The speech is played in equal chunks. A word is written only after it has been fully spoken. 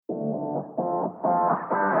Hi,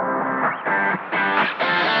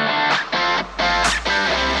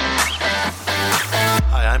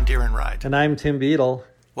 I'm Darren Ride. And I'm Tim Beadle.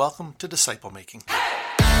 Welcome to Disciple Making.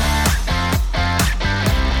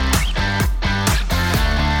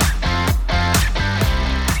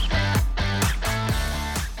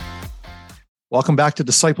 Welcome back to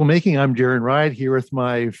Disciple Making. I'm Darren Ride here with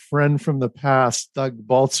my friend from the past, Doug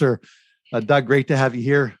Baltzer. Doug, great to have you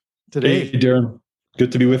here today. Hey, Darren.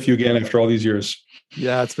 Good to be with you again after all these years.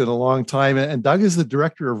 Yeah, it's been a long time. And Doug is the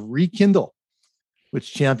director of Rekindle,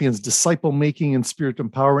 which champions disciple making and spirit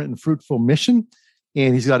empowerment and fruitful mission.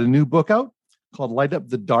 And he's got a new book out called Light Up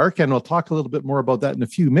the Dark. And we'll talk a little bit more about that in a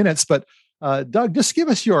few minutes. But Doug, just give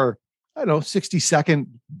us your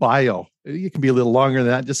 60-second bio. It can be a little longer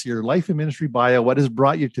than that. Just your life and ministry bio. What has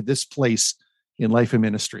brought you to this place in life and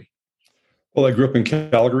ministry? Well, I grew up in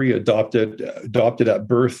Calgary, adopted at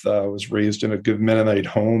birth. Was raised in a good Mennonite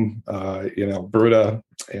home in Alberta,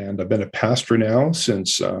 and I've been a pastor now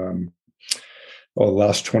since the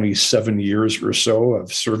last 27 years or so.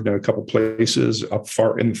 I've served in a couple places up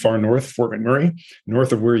in the far north, Fort McMurray,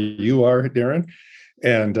 north of where you are, Darren,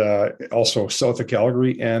 and also south of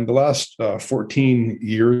Calgary. And the last 14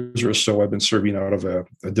 years or so, I've been serving out of a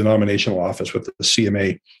denominational office with the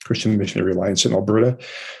CMA, Christian Missionary Alliance in Alberta.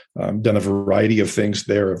 Done a variety of things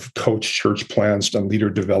there. I've coached church plans, done leader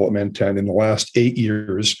development, and in the last 8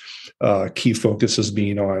 years, key focus has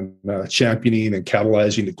been on championing and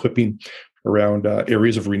catalyzing, equipping around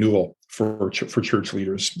areas of renewal for church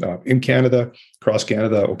leaders in Canada, across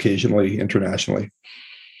Canada, occasionally internationally.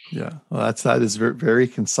 Yeah, well, that is very, very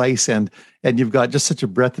concise, and you've got just such a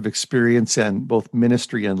breadth of experience in both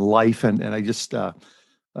ministry and life, and I just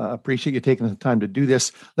appreciate you taking the time to do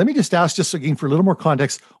this. Let me just ask, just again for a little more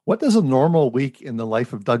context, what does a normal week in the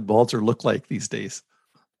life of Doug Baltzer look like these days?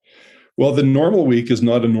 Well, the normal week is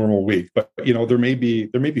not a normal week, but there may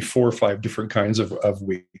be 4 or 5 different kinds of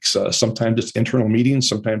weeks. Sometimes it's internal meetings,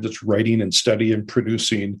 sometimes it's writing and study and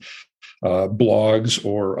producing blogs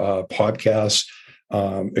or podcasts.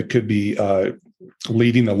 It could be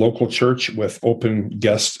leading a local church with open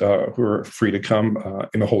guests who are free to come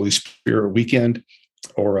in a Holy Spirit weekend,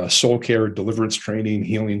 or soul care, deliverance training,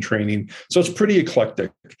 healing training. So it's pretty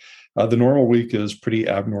eclectic. The normal week is pretty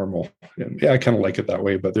abnormal. And I kind of like it that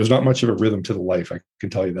way, but there's not much of a rhythm to the life, I can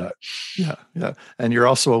tell you that. Yeah. And you're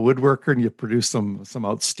also a woodworker, and you produce some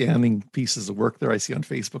outstanding pieces of work there I see on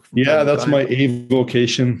Facebook. Yeah, that's my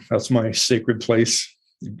avocation. That's my sacred place.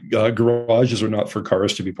 Garages are not for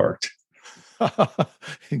cars to be parked.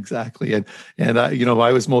 Exactly. And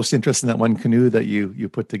I was most interested in that one canoe that you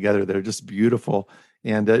put together. They're just beautiful.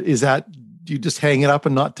 And do you just hang it up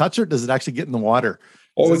and not touch it? Or does it actually get in the water?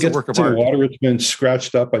 Oh, it gets in the water. It's been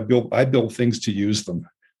scratched up. I build things to use them.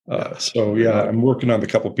 I'm working on a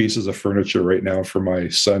couple pieces of furniture right now for my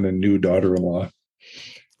son and new daughter-in-law.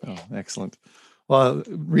 Oh, excellent. Well,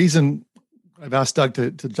 reason I've asked Doug to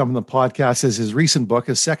jump on the podcast is his recent book,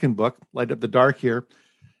 his second book, Light Up the Dark here.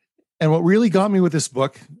 And what really got me with this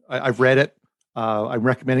book, I've read it. I'm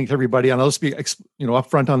recommending to everybody, and I'll just be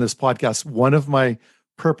upfront on this podcast. One of my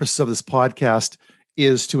purposes of this podcast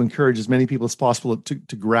is to encourage as many people as possible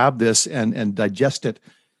to grab this and digest it.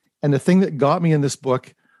 And the thing that got me in this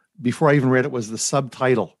book before I even read it was the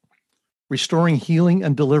subtitle, Restoring Healing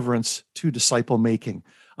and Deliverance to Disciple Making.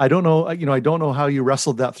 I don't know how you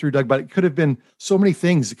wrestled that through, Doug, but it could have been so many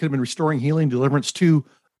things. It could have been restoring healing, deliverance to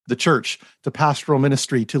the church, to pastoral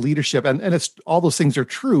ministry, to leadership. And it's all those things are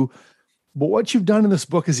true. But what you've done in this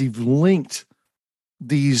book is you've linked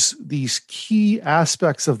these key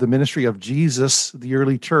aspects of the ministry of Jesus, the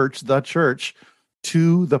early church, the church,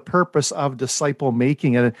 to the purpose of disciple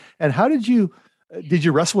making. And how did you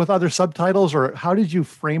wrestle with other subtitles, or how did you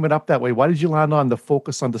frame it up that way? Why did you land on the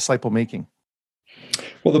focus on disciple making?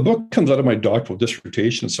 Well, the book comes out of my doctoral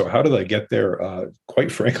dissertation. So how did I get there?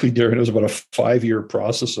 Quite frankly, Darren, it was about a 5-year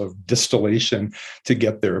process of distillation to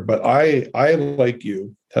get there. But I, like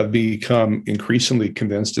you, have become increasingly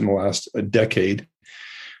convinced in the last decade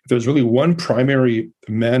there's really one primary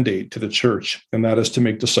mandate to the church, and that is to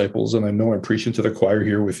make disciples. And I know I'm preaching to the choir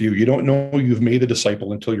here with you. You don't know you've made a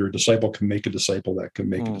disciple until your disciple can make a disciple that can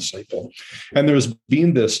make a disciple. And there's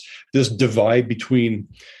been this divide between,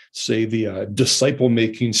 say, the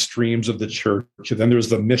disciple-making streams of the church, and then there's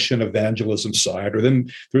the mission evangelism side, or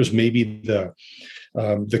then there's maybe the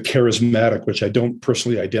charismatic, which I don't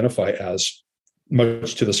personally identify as,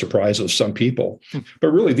 much to the surprise of some people. But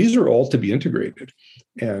really, these are all to be integrated.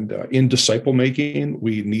 And in disciple making,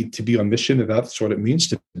 we need to be on mission, and that's what it means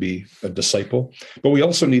to be a disciple. But we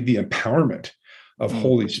also need the empowerment of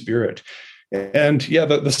Holy Spirit. And yeah,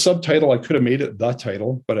 the subtitle, I could have made it the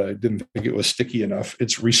title, but I didn't think it was sticky enough.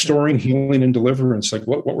 It's Restoring, Healing, and Deliverance. Like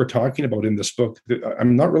what we're talking about in this book,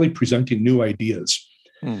 I'm not really presenting new ideas.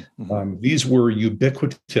 Mm-hmm. These were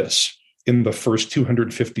ubiquitous in the first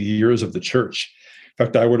 250 years of the church. In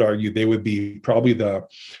fact, I would argue they would be probably the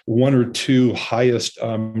one or two highest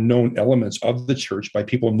known elements of the church by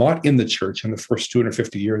people not in the church in the first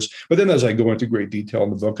 250 years. But then as I go into great detail in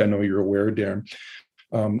the book, I know you're aware, Darren,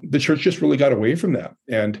 the church just really got away from that.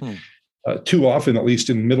 And too often, at least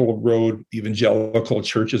in middle road evangelical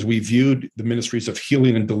churches, we viewed the ministries of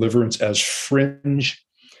healing and deliverance as fringe,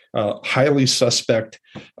 highly suspect,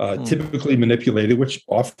 typically manipulated, which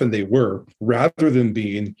often they were, rather than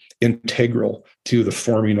being integral to the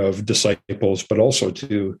forming of disciples, but also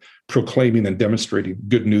to proclaiming and demonstrating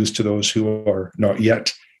good news to those who are not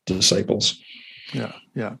yet disciples. Yeah.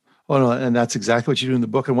 Well, no, and that's exactly what you do in the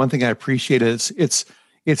book. And one thing I appreciate is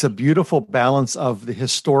it's a beautiful balance of the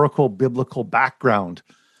historical biblical background,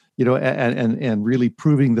 and really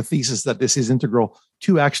proving the thesis that this is integral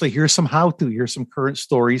to actually here's some here's some current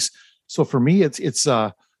stories. So for me, I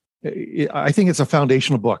think it's a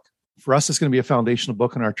foundational book. For us, it's going to be a foundational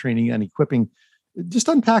book in our training and equipping. Just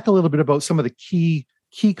unpack a little bit about some of the key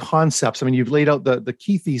concepts. I mean, you've laid out the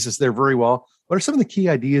key thesis there very well. What are some of the key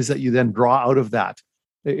ideas that you then draw out of that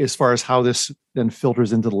as far as how this then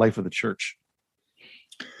filters into the life of the church?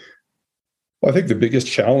 Well, I think the biggest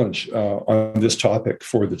challenge on this topic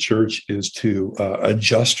for the church is to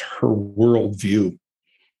adjust her worldview.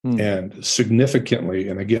 And significantly,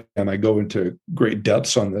 and again, I go into great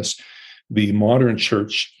depths on this, the modern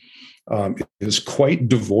church is quite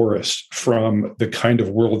divorced from the kind of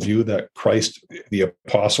worldview that Christ, the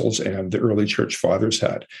apostles, and the early church fathers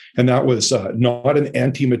had. And that was not an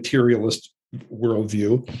anti-materialist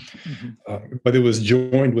worldview, but it was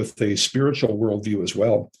joined with a spiritual worldview as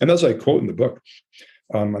well. And as I quote in the book,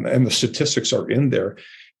 and the statistics are in there,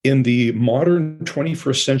 in the modern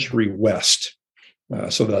 21st century West,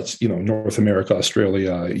 so that's North America,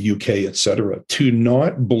 Australia, UK, etc., to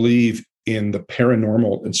not believe in the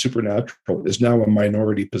paranormal and supernatural is now a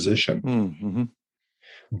minority position.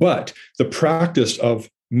 But the practice of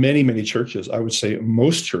many, many churches, I would say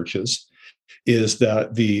most churches, is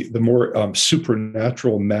that the more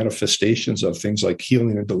supernatural manifestations of things like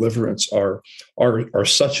healing and deliverance are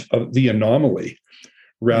such the anomaly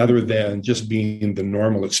rather than just being the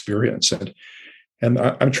normal experience. And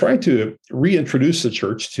I'm trying to reintroduce the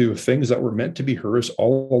church to things that were meant to be hers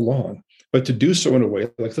all along, but to do so in a way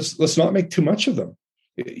like this, let's not make too much of them.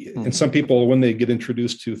 And some people, when they get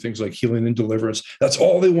introduced to things like healing and deliverance, that's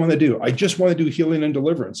all they want to do. I just want to do healing and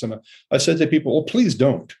deliverance. And I said to people, well, please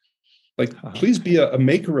don't. Please be a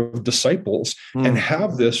maker of disciples and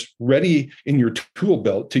have this ready in your tool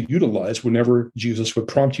belt to utilize whenever Jesus would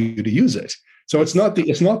prompt you to use it. So it's not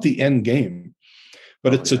the end game,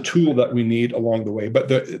 but it's a tool that we need along the way. But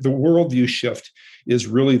the worldview shift is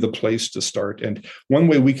really the place to start. And one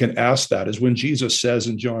way we can ask that is when Jesus says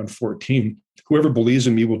in John 14, whoever believes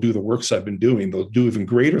in me will do the works I've been doing. They'll do even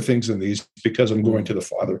greater things than these because I'm going to the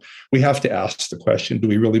Father. We have to ask the question, do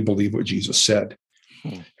we really believe what Jesus said?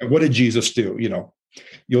 And what did Jesus do?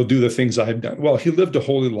 You'll do the things I've done. Well, he lived a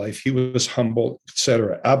holy life. He was humble,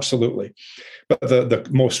 etc. Absolutely. But the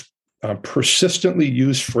most persistently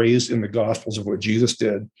used phrase in the Gospels of what Jesus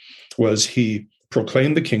did was he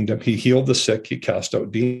proclaimed the kingdom, he healed the sick, he cast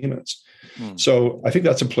out demons. So I think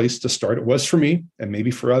that's a place to start. It was for me and maybe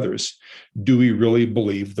for others. Do we really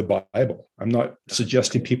believe the Bible? I'm not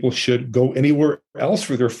suggesting people should go anywhere else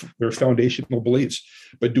for their foundational beliefs,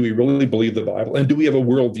 but do we really believe the Bible? And do we have a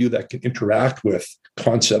worldview that can interact with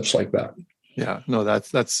concepts like that? Yeah, no,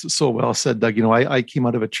 that's so well said, Doug. I came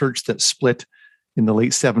out of a church that split in the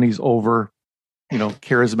late 70s over,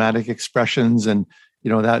 charismatic expressions. And,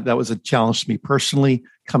 that was a challenge to me personally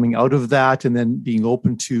coming out of that and then being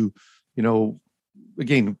open to,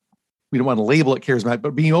 again, we don't want to label it charismatic,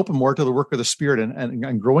 but being open more to the work of the Spirit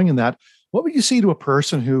and growing in that. What would you say to a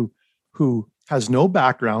person who has no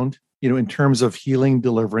background, in terms of healing,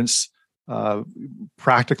 deliverance,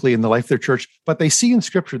 practically in the life of their church, but they see in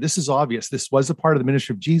Scripture, this is obvious. This was a part of the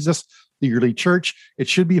ministry of Jesus, the early church. It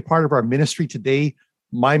should be a part of our ministry today.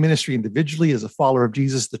 My ministry individually as a follower of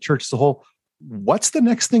Jesus, the church as a whole. What's the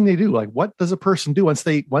next thing they do? Like, what does a person do once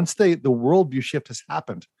the worldview shift has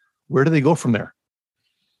happened? Where do they go from there?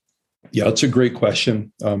 Yeah, it's a great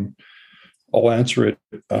question. I'll answer it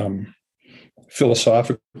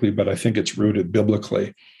philosophically, but I think it's rooted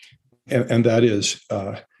biblically. And that is,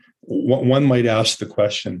 one might ask the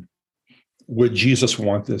question, would Jesus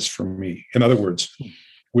want this from me? In other words,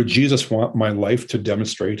 Would Jesus want my life to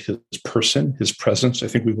demonstrate his person, his presence? I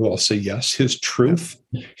think we will all say yes. His truth,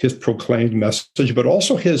 his proclaimed message, but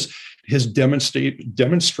also his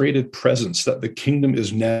demonstrated presence that the kingdom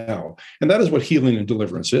is now. And that is what healing and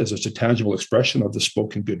deliverance is. It's a tangible expression of the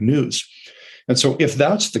spoken good news. And so if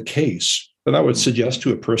that's the case, then I would suggest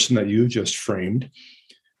to a person that you just framed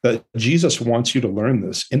that Jesus wants you to learn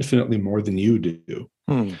this infinitely more than you do.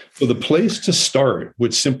 So the place to start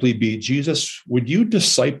would simply be, Jesus, would you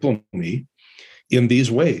disciple me in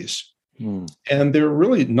these ways? And they're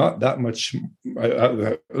really not that much,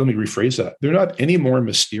 let me rephrase that. They're not any more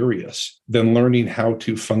mysterious than learning how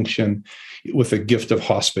to function with a gift of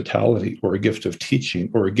hospitality or a gift of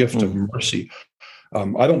teaching or a gift of mercy.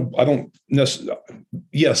 I don't necessarily,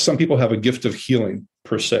 yes, some people have a gift of healing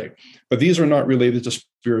per se, but these are not related to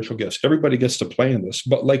spiritual gifts. Everybody gets to play in this,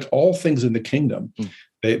 but like all things in the kingdom,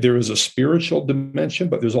 there is a spiritual dimension,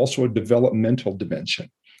 but there's also a developmental dimension.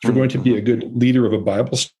 If you're going to be a good leader of a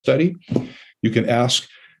Bible study, you can ask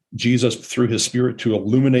Jesus through his Spirit to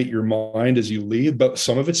illuminate your mind as you lead, but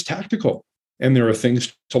some of it's tactical. And there are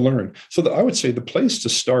things to learn. So I would say the place to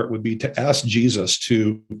start would be to ask Jesus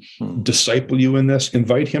to disciple you in this,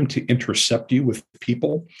 invite him to intercept you with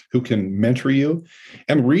people who can mentor you,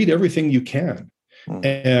 and read everything you can.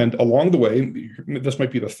 And along the way, this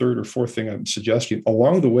might be the third or fourth thing I'm suggesting,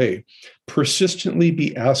 along the way, persistently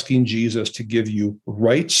be asking Jesus to give you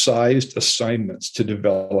right-sized assignments to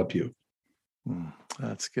develop you.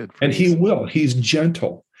 That's good. And he will. He's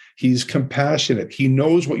gentle. He's compassionate. He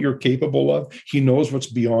knows what you're capable of. He knows what's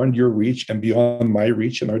beyond your reach and beyond my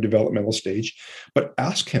reach in our developmental stage. But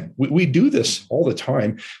ask him. We do this all the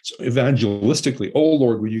time. So evangelistically, oh,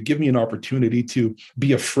 Lord, will you give me an opportunity to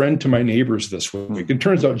be a friend to my neighbors this week? It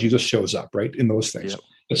turns out Jesus shows up, right, in those things. Yep.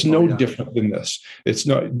 It's no different than this. It's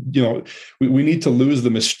not, we need to lose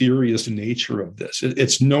the mysterious nature of this.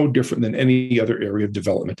 It's no different than any other area of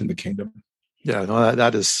development in the kingdom. Yeah, no,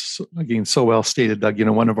 that is, again, so well stated, Doug.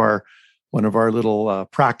 One of our little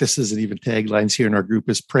practices and even taglines here in our group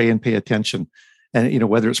is pray and pay attention. And,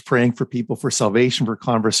 whether it's praying for people, for salvation, for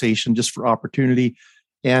conversation, just for opportunity.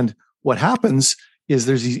 And what happens is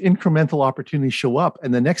there's these incremental opportunities show up.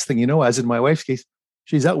 And the next thing you know, as in my wife's case,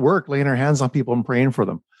 she's at work laying her hands on people and praying for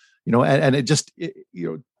them, and it just,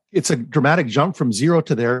 it's a dramatic jump from zero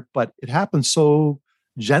to there, but it happens so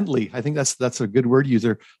gently. I think that's a good word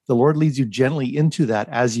user. The Lord leads you gently into that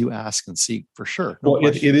as you ask and seek, for sure. Well,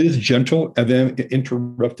 it is gentle and then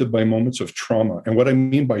interrupted by moments of trauma. And what I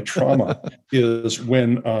mean by trauma is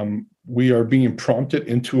when we are being prompted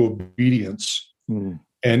into obedience. And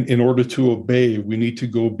in order to obey, we need to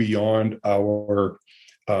go beyond our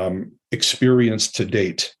experience to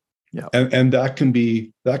date. Yeah. And that can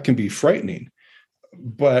be frightening.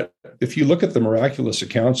 But if you look at the miraculous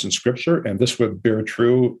accounts in Scripture, and this would bear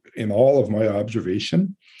true in all of my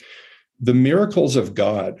observation, the miracles of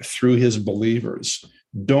God through his believers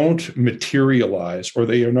don't materialize, or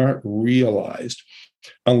they are not realized,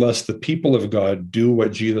 unless the people of God do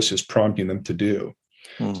what Jesus is prompting them to do.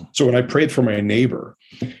 So when I prayed for my neighbor,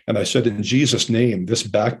 and I said, in Jesus' name, this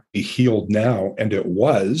back be healed now, and it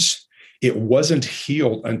wasn't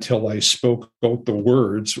healed until I spoke out the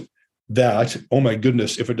words that, oh my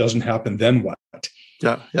goodness, if it doesn't happen, then what?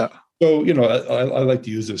 Yeah. So, I like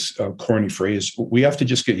to use this corny phrase. We have to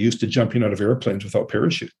just get used to jumping out of airplanes without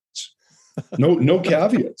parachutes. No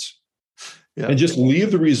caveats. Yeah. And just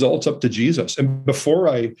leave the results up to Jesus. And before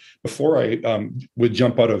I would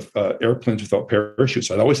jump out of airplanes without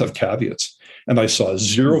parachutes, I'd always have caveats. And I saw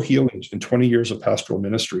 0 healings in 20 years of pastoral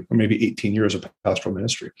ministry, or maybe 18 years of pastoral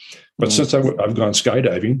ministry. But since I've gone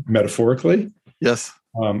skydiving, metaphorically, yes.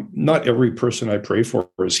 Not every person I pray for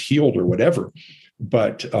is healed or whatever,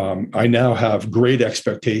 but I now have great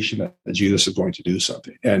expectation that Jesus is going to do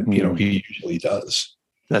something, and he usually does.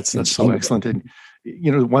 That's so excellent. And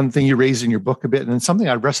one thing you raised in your book a bit, and something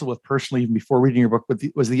I wrestled with personally even before reading your book,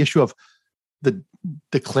 was the issue of the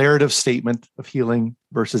declarative statement of healing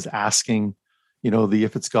versus asking, the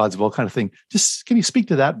if it's God's will kind of thing. Just can you speak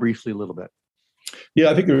to that briefly a little bit? Yeah,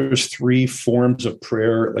 I think there's 3 forms of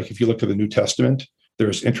prayer. Like if you look at the New Testament,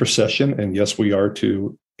 there's intercession, and yes, we are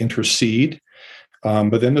to intercede.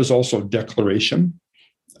 But then there's also declaration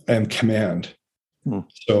and command.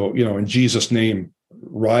 So, in Jesus' name,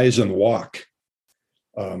 rise and walk.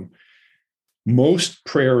 Most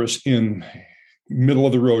prayers in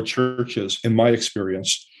middle-of-the-road churches, in my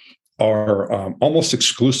experience, are almost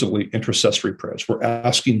exclusively intercessory prayers. We're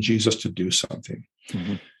asking Jesus to do something.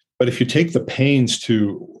 But if you take the pains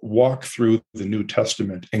to walk through the New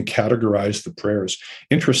Testament and categorize the prayers,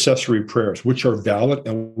 intercessory prayers, which are valid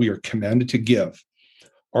and we are commanded to give,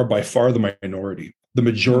 are by far the minority. The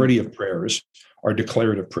majority of prayers are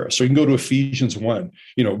declarative prayers. So you can go to Ephesians 1,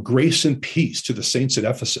 grace and peace to the saints at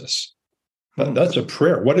Ephesus. That's a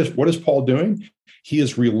prayer. What is Paul doing? He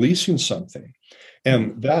is releasing something.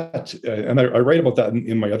 And I write about that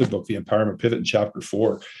in my other book, The Empowerment Pivot, in chapter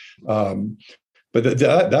 4. But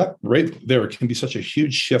that right there can be such a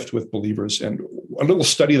huge shift with believers. And a little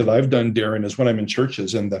study that I've done, Darren, is when I'm in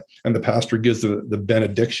churches and the pastor gives the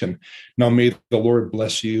benediction. Now may the Lord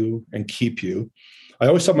bless you and keep you. I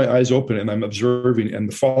always have my eyes open and I'm observing, and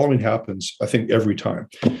the following happens, I think, every time.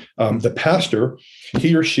 The pastor,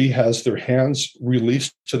 he or she has their hands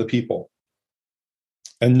released to the people.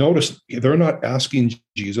 And notice, they're not asking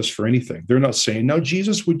Jesus for anything. They're not saying, now,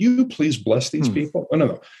 Jesus, would you please bless these people?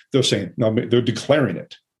 No. They're saying, no, they're declaring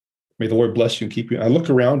it. May the Lord bless you and keep you. I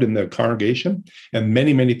look around in the congregation, and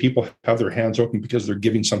many, many people have their hands open because they're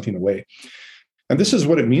giving something away. And this is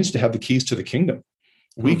what it means to have the keys to the kingdom.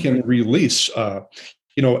 We can release,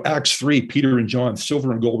 Acts 3, Peter and John,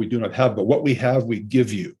 silver and gold we do not have, but what we have, we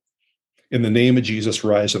give you. In the name of Jesus,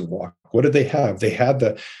 rise and walk. What did they have? They had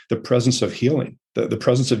the presence of healing, the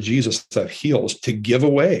presence of Jesus that heals to give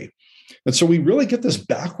away. And so we really get this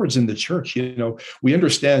backwards in the church. We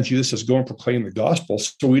understand Jesus says, go and proclaim the gospel.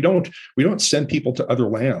 So we don't send people to other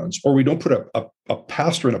lands, or we don't put a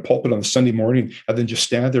pastor in a pulpit on a Sunday morning and then just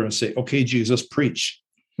stand there and say, okay, Jesus, preach.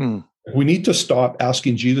 We need to stop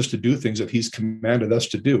asking Jesus to do things that he's commanded us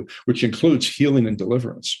to do, which includes healing and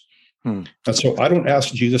deliverance. And so I don't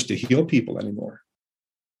ask Jesus to heal people anymore.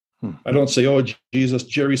 I don't say, oh, Jesus,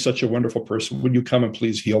 Jerry's such a wonderful person. Would you come and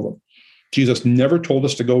please heal them? Jesus never told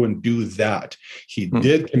us to go and do that. He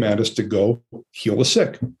did command us to go heal the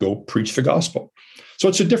sick, go preach the gospel. So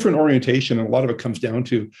it's a different orientation. And a lot of it comes down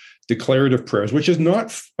to declarative prayers, which is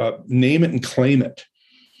not name it and claim it.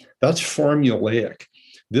 That's formulaic.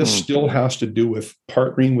 This still has to do with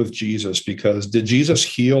partnering with Jesus, because did Jesus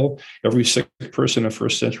heal every sick person in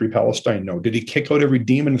first century Palestine? No. Did he kick out every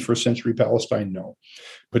demon in first century Palestine? No.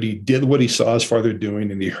 But he did what he saw his father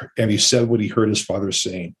doing, and he said what he heard his father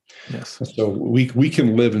saying. Yes. So we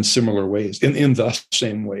can live in similar ways, in the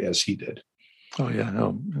same way as he did. Oh yeah,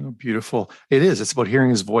 no, beautiful. It is. It's about hearing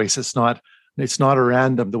his voice. It's not a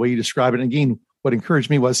random, the way you describe it. And again, what encouraged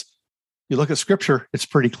me was, you look at Scripture, it's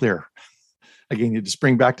pretty clear. Again, you just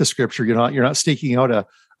bring back to Scripture. You're not staking out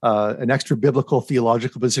an extra biblical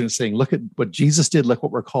theological position, saying, look at what Jesus did, look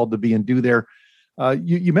what we're called to be and do there.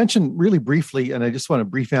 You mentioned really briefly, and I just want a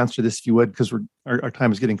brief answer to this, if you would, because our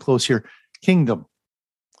time is getting close here. Kingdom,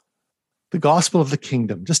 the gospel of the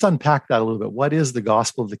kingdom. Just unpack that a little bit. What is the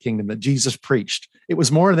gospel of the kingdom that Jesus preached? It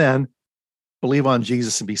was more than believe on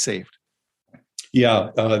Jesus and be saved. Yeah,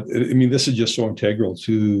 this is just so integral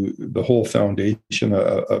to the whole foundation,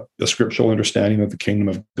 a scriptural understanding of the kingdom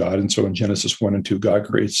of God. And so in Genesis 1 and 2, God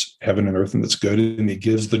creates heaven and earth, and that's good. And he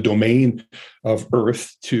gives the domain of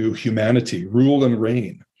earth to humanity, rule and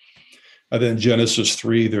reign. And then Genesis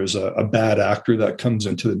 3, there's a bad actor that comes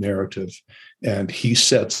into the narrative, and he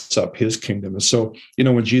sets up his kingdom. And so,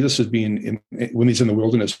 when Jesus is when he's in the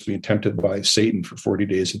wilderness being tempted by Satan for 40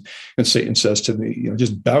 days, and Satan says to me,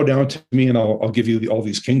 just bow down to me and I'll give you all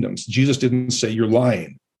these kingdoms. Jesus didn't say, you're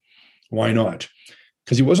lying. Why not?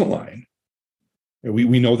 Because he wasn't lying.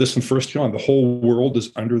 We know this in 1 John. The whole world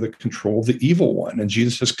is under the control of the evil one. And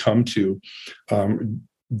Jesus has come to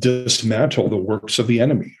dismantle the works of the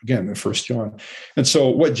enemy, again, in 1 John. And so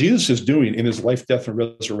what Jesus is doing in his life, death, and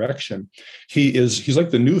resurrection, he's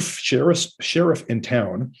like the new sheriff in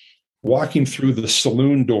town, walking through the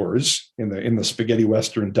saloon doors in the spaghetti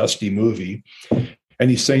western dusty movie. And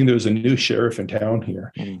he's saying there's a new sheriff in town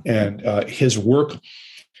here. And his work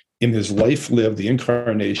in his life lived, the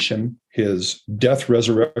incarnation, his death,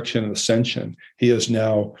 resurrection, and ascension, he has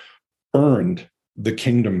now earned the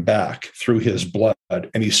kingdom back through his blood.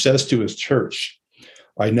 And he says to his church,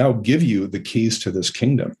 I now give you the keys to this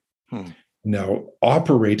kingdom. Now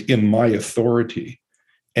operate in my authority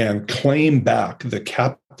and claim back the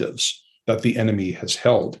captives that the enemy has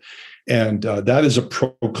held. And that is a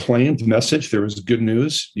proclaimed message. There is good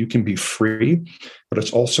news. You can be free, but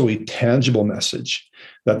it's also a tangible message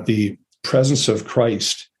that the presence of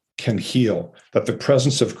Christ can heal, that the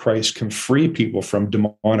presence of Christ can free people from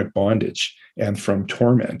demonic bondage and from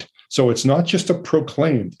torment. So it's not just a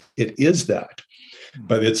proclaimed, it is that,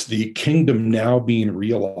 but it's the kingdom now being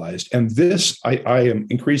realized. And this, I am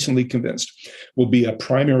increasingly convinced, will be a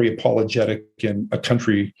primary apologetic in a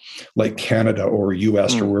country like Canada or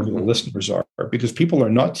US or wherever the listeners are, because people are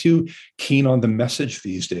not too keen on the message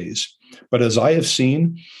these days. But as I have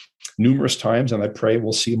seen, numerous times, and I pray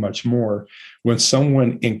we'll see much more, when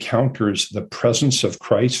someone encounters the presence of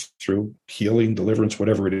Christ through healing, deliverance,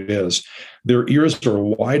 whatever it is, their ears are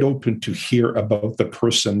wide open to hear about the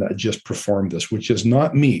person that just performed this, which is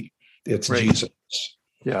not me, it's Right. Jesus.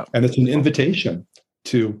 Yeah. And it's an invitation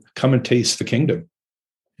to come and taste the kingdom.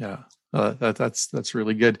 Yeah. That's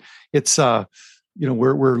really good. It's,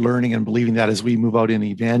 we're learning and believing that as we move out in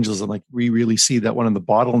evangelism, like we really see that one of the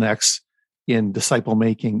bottlenecks in disciple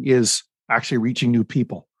making is actually reaching new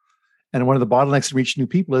people. And one of the bottlenecks to reach new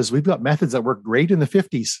people is we've got methods that worked great in the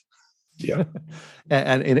 50s. Yeah.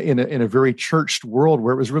 And in a very churched world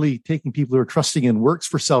where it was really taking people who are trusting in works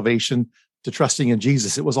for salvation to trusting in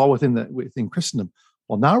Jesus. It was all within Christendom.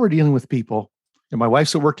 Well, now we're dealing with people, and my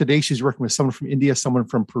wife's at work today. She's working with someone from India, someone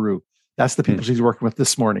from Peru. That's the people she's working with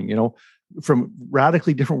this morning, from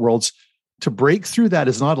radically different worlds. To break through that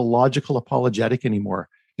is not a logical apologetic anymore.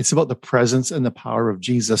 It's about the presence and the power of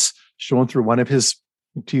Jesus shown through one of his,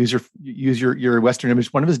 to use your Western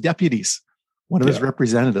image, one of his deputies, one of his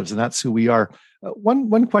representatives, and that's who we are.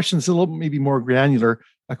 One question is a little maybe more granular.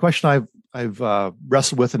 A question I've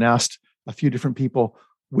wrestled with and asked a few different people: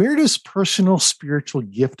 where does personal spiritual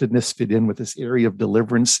giftedness fit in with this area of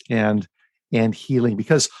deliverance and healing?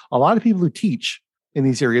 Because a lot of people who teach in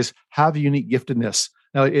these areas have unique giftedness.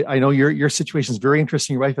 Now, I know your situation is very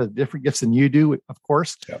interesting. Your wife has different gifts than you do, of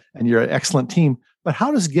course, and you're an excellent team. But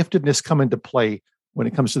how does giftedness come into play when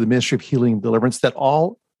it comes to the ministry of healing and deliverance that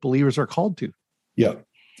all believers are called to? Yeah.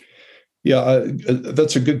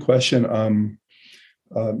 That's a good question.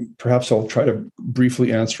 Perhaps I'll try to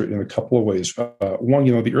briefly answer it in a couple of ways. One,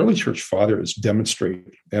 the early church fathers demonstrate,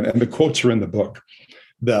 and the quotes are in the book,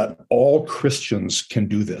 that all Christians can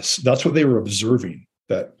do this. That's what they were observing,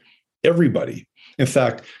 that everybody. In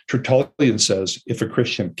fact, Tertullian says if a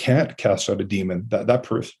Christian can't cast out a demon, that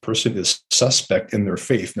person is suspect in their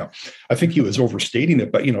faith. Now, I think he was overstating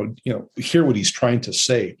it, but hear what he's trying to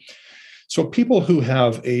say. So people who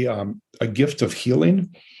have a gift of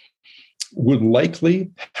healing would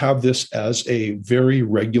likely have this as a very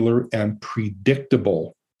regular and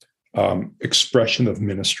predictable expression of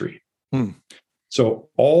ministry. So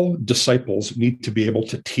all disciples need to be able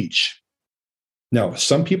to teach. Now,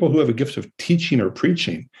 some people who have a gift of teaching or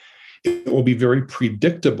preaching, it will be very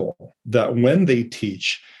predictable that when they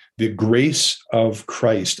teach, the grace of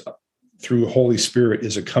Christ through Holy Spirit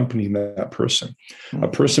is accompanying that person. A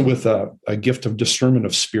person with a gift of discernment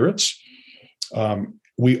of spirits,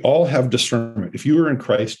 we all have discernment. If you are in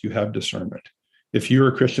Christ, you have discernment. If you're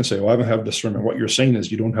a Christian, say, I don't have discernment. What you're saying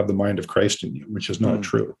is you don't have the mind of Christ in you, which is not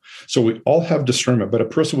true. So we all have discernment, but a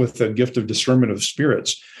person with a gift of discernment of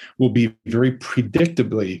spirits will be very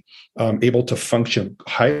predictably able to function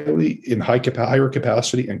highly in higher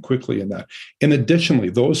capacity and quickly in that. And additionally,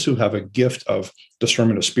 those who have a gift of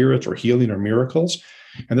discernment of spirits or healing or miracles,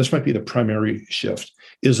 and this might be the primary shift,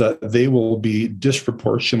 is that they will be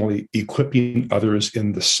disproportionately equipping others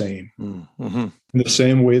in the same. In the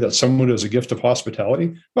same way that someone who has a gift of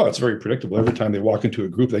hospitality, it's very predictable. Every time they walk into a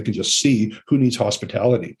group, they can just see who needs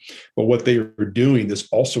hospitality. But what they are doing is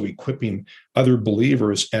also equipping other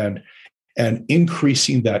believers and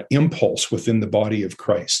increasing that impulse within the body of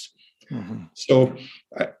Christ. So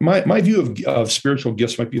my view of spiritual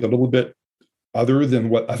gifts might be a little bit other than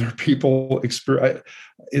what other people experience.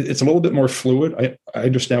 It's a little bit more fluid. I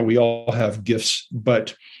understand we all have gifts,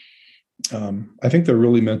 but I think they're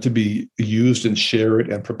really meant to be used and shared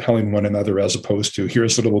and propelling one another, as opposed to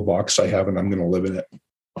here's the little box I have and I'm going to live in it.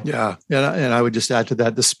 Yeah. And I would just add to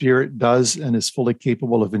that, the Spirit does and is fully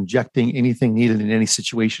capable of injecting anything needed in any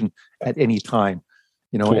situation at any time,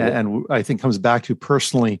 totally. And I think comes back to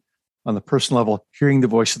personally, on the personal level, hearing the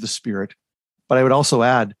voice of the Spirit. But I would also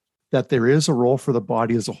add that there is a role for the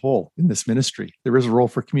body as a whole in this ministry. There is a role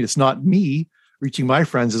for community. It's not me reaching my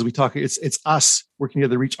friends as we talk. It's us working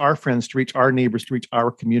together to reach our friends, to reach our neighbors, to reach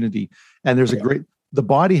our community. And there's the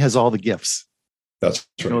body has all the gifts. That's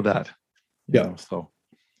right. You know that. Yeah.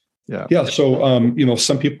 So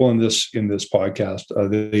some people in this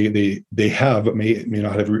podcast, they have, but may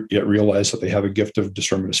not have yet realized that they have a gift of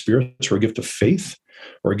discernment of spirits, or a gift of faith,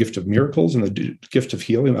 or a gift of miracles, and the gift of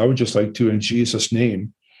healing. I would just like to, in Jesus'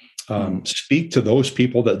 name, speak to those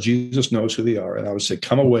people that Jesus knows who they are. And I would say,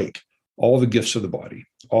 come awake, all the gifts of the body,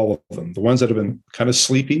 all of them. The ones that have been kind of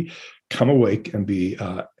sleepy, come awake and be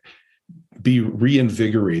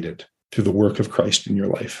reinvigorated through the work of Christ in your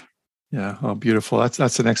life. Yeah. Oh, beautiful.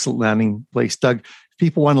 That's an excellent landing place. Doug, if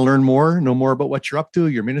people want to learn more, know more about what you're up to,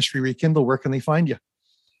 your ministry, Rekindle, where can they find you?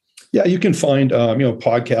 Yeah, you can find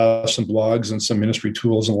podcasts and blogs and some ministry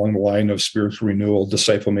tools along the line of spiritual renewal,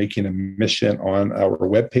 disciple making, and mission on our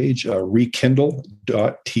webpage,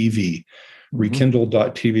 rekindle.tv,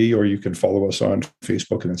 rekindle.tv, or you can follow us on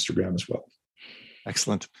Facebook and Instagram as well.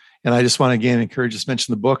 Excellent. And I just want to again encourage, just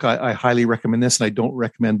mention the book. I highly recommend this, and I don't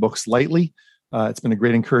recommend books lightly. It's been a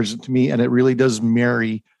great encouragement to me, and it really does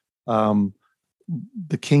marry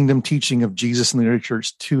the kingdom teaching of Jesus and the early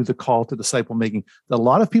church to the call to disciple making. A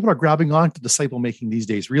lot of people are grabbing on to disciple making these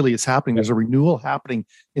days. Really, it's happening. There's a renewal happening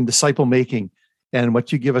in disciple making. And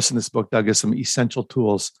what you give us in this book, Doug, is some essential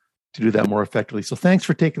tools to do that more effectively. So thanks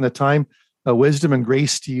for taking the time. Wisdom and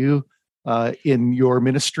grace to you in your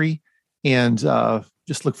ministry. And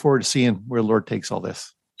just look forward to seeing where the Lord takes all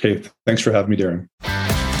this. Okay. Thanks for having me, Darren.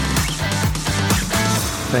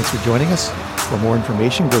 Thanks for joining us. For more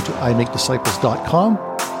information, go to imakedisciples.com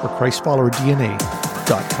or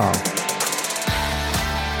ChristFollowerDNA.com.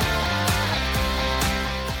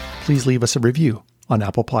 Please leave us a review on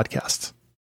Apple Podcasts.